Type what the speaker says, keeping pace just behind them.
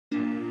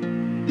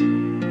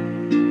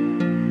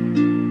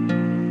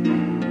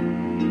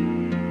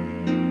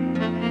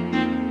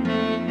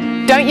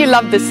Don't you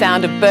love the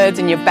sound of birds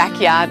in your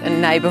backyard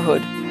and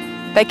neighbourhood?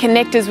 They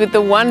connect us with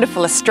the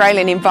wonderful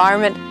Australian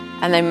environment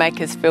and they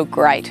make us feel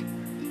great.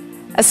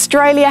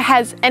 Australia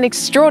has an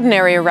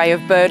extraordinary array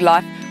of bird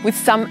life with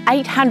some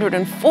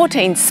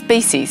 814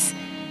 species.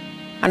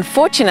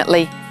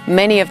 Unfortunately,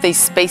 many of these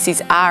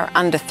species are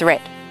under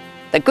threat.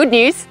 The good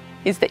news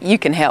is that you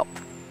can help.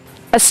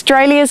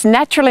 Australia's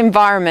natural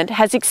environment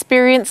has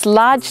experienced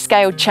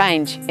large-scale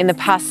change in the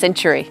past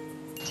century.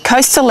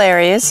 Coastal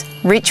areas,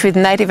 rich with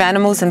native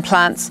animals and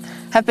plants,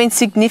 have been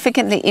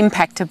significantly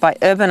impacted by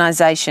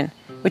urbanisation,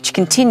 which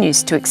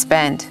continues to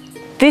expand.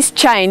 This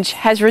change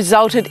has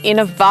resulted in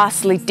a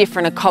vastly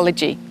different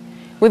ecology,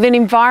 with an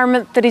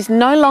environment that is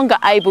no longer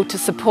able to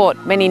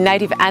support many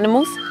native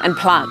animals and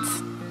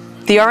plants.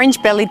 The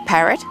orange-bellied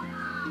parrot,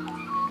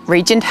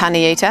 regent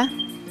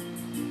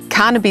honeyeater,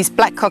 Carnaby's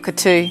black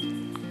cockatoo,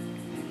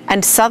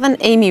 and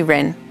southern emu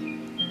wren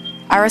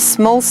are a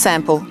small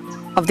sample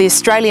of the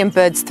Australian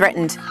birds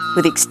threatened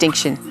with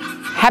extinction.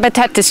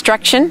 Habitat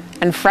destruction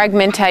and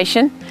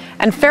fragmentation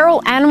and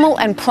feral animal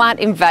and plant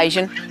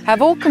invasion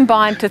have all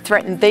combined to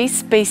threaten these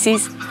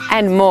species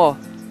and more.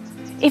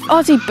 If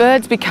Aussie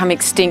birds become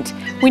extinct,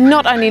 we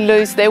not only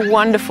lose their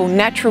wonderful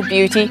natural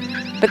beauty,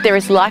 but there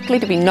is likely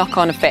to be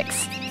knock-on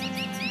effects.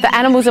 The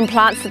animals and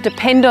plants that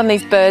depend on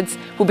these birds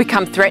will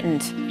become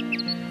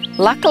threatened.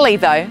 Luckily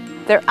though,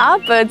 there are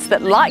birds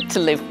that like to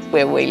live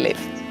where we live.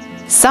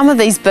 Some of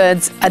these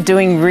birds are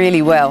doing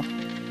really well,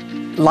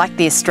 like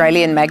the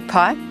Australian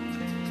magpie,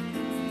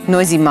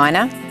 noisy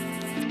myna,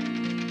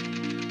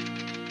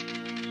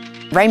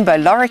 rainbow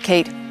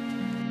lorikeet,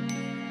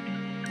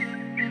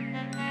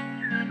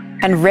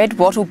 and red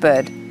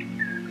wattlebird.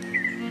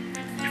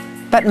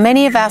 But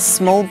many of our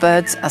small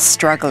birds are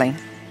struggling.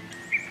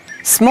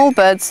 Small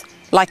birds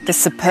like the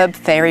superb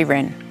fairy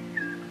wren,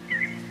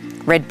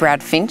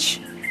 red-browed finch,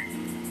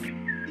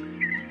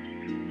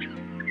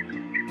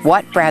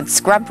 white-browed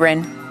scrub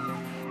wren,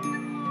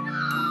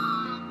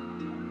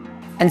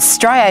 and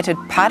striated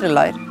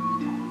pardalote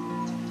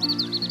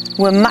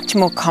were much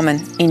more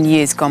common in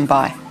years gone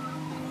by.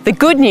 The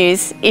good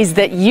news is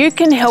that you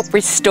can help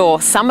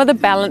restore some of the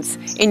balance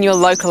in your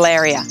local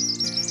area.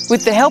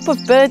 With the help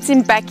of Birds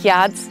in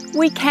Backyards,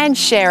 we can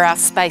share our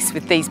space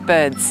with these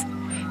birds.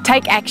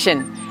 Take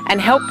action and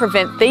help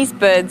prevent these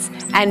birds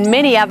and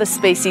many other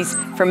species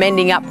from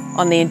ending up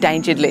on the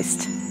endangered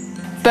list.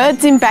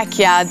 Birds in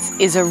Backyards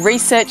is a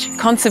research,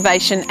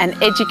 conservation and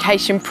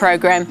education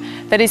program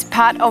that is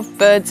part of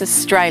Birds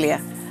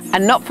Australia, a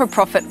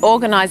not-for-profit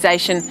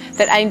organisation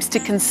that aims to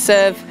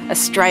conserve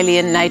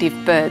Australian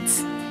native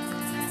birds.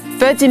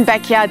 Birds in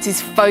Backyards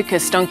is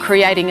focused on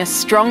creating a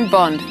strong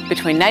bond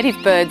between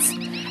native birds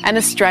and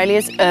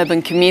Australia's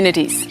urban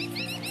communities.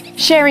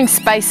 Sharing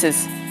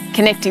spaces,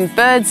 connecting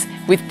birds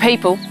with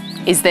people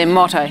is their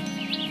motto.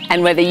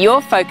 And whether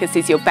your focus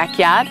is your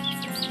backyard,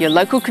 your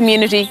local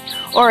community,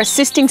 or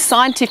assisting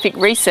scientific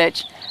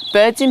research,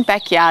 Birds in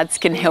Backyards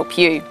can help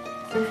you.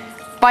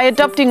 By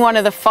adopting one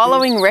of the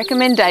following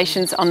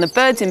recommendations on the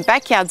Birds in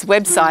Backyards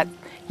website,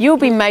 you'll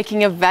be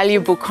making a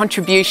valuable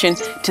contribution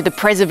to the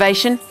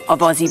preservation of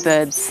Aussie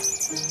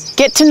birds.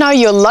 Get to know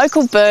your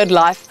local bird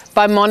life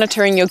by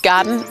monitoring your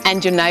garden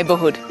and your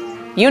neighbourhood.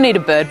 You'll need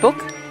a bird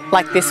book,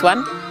 like this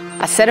one,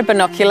 a set of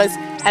binoculars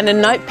and a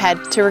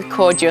notepad to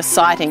record your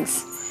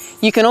sightings.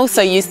 You can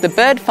also use the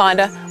bird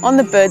finder on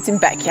the Birds in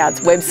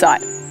Backyards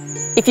website.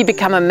 If you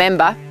become a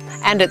member,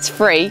 and it's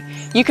free,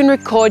 you can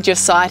record your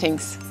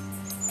sightings.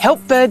 Help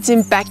Birds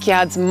in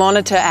Backyards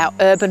monitor our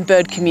urban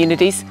bird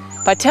communities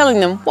by telling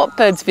them what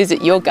birds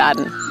visit your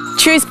garden.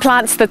 Choose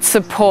plants that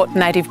support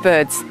native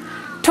birds.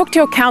 Talk to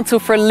your council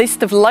for a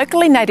list of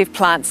locally native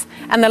plants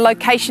and the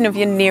location of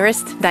your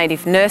nearest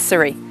native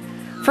nursery.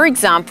 For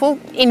example,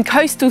 in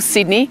coastal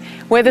Sydney,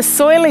 where the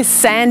soil is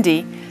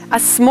sandy, a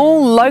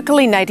small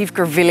locally native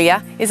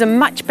grevillea is a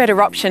much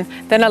better option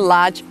than a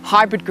large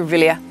hybrid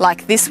grevillea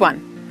like this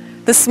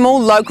one. The small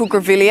local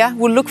grevillea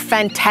will look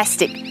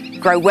fantastic,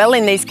 grow well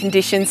in these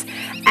conditions,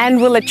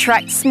 and will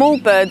attract small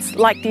birds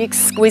like the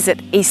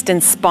exquisite eastern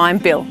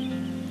spinebill.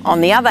 On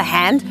the other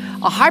hand,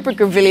 a hybrid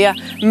grevillea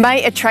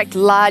may attract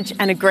large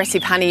and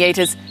aggressive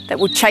honeyeaters that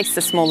will chase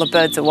the smaller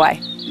birds away.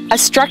 A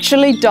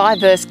structurally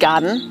diverse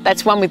garden,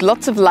 that's one with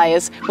lots of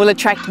layers, will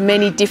attract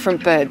many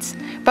different birds.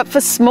 But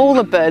for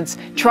smaller birds,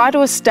 try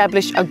to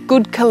establish a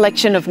good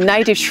collection of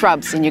native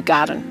shrubs in your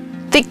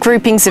garden. Thick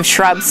groupings of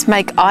shrubs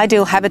make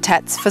ideal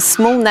habitats for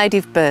small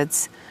native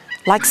birds,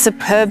 like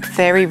superb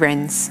fairy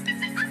wrens,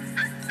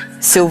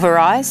 silver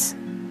eyes,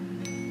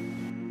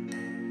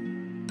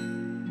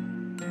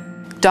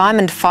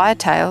 diamond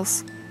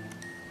firetails,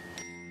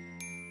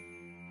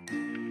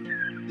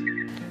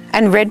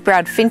 and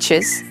red-browed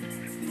finches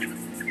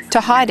to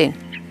hide in.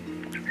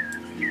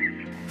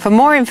 For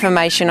more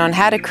information on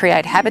how to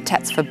create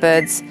habitats for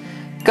birds,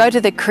 go to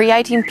the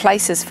Creating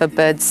Places for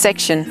Birds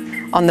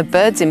section on the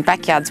Birds in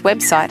Backyards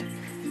website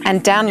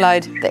and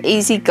download the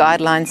easy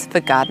guidelines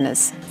for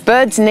gardeners.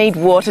 Birds need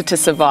water to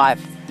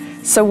survive,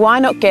 so why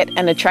not get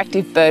an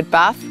attractive bird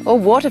bath or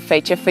water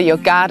feature for your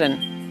garden?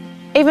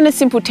 Even a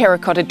simple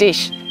terracotta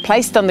dish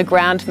placed on the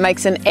ground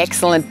makes an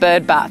excellent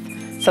bird bath,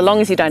 so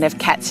long as you don't have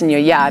cats in your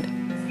yard.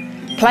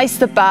 Place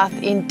the bath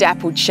in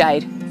dappled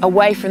shade,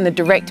 away from the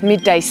direct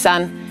midday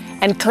sun,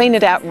 and clean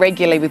it out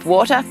regularly with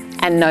water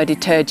and no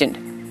detergent.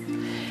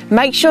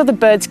 Make sure the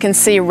birds can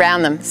see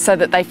around them so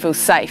that they feel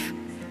safe,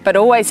 but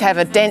always have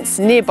a dense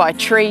nearby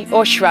tree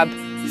or shrub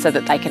so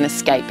that they can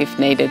escape if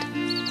needed.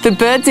 The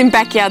Birds in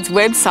Backyards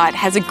website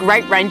has a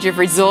great range of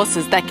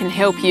resources that can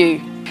help you.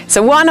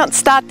 So why not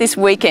start this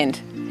weekend?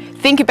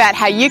 Think about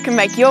how you can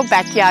make your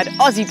backyard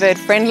Aussie bird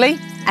friendly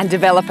and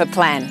develop a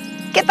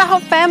plan. Get the whole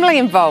family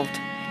involved.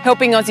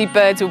 Helping Aussie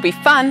birds will be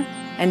fun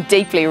and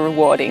deeply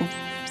rewarding.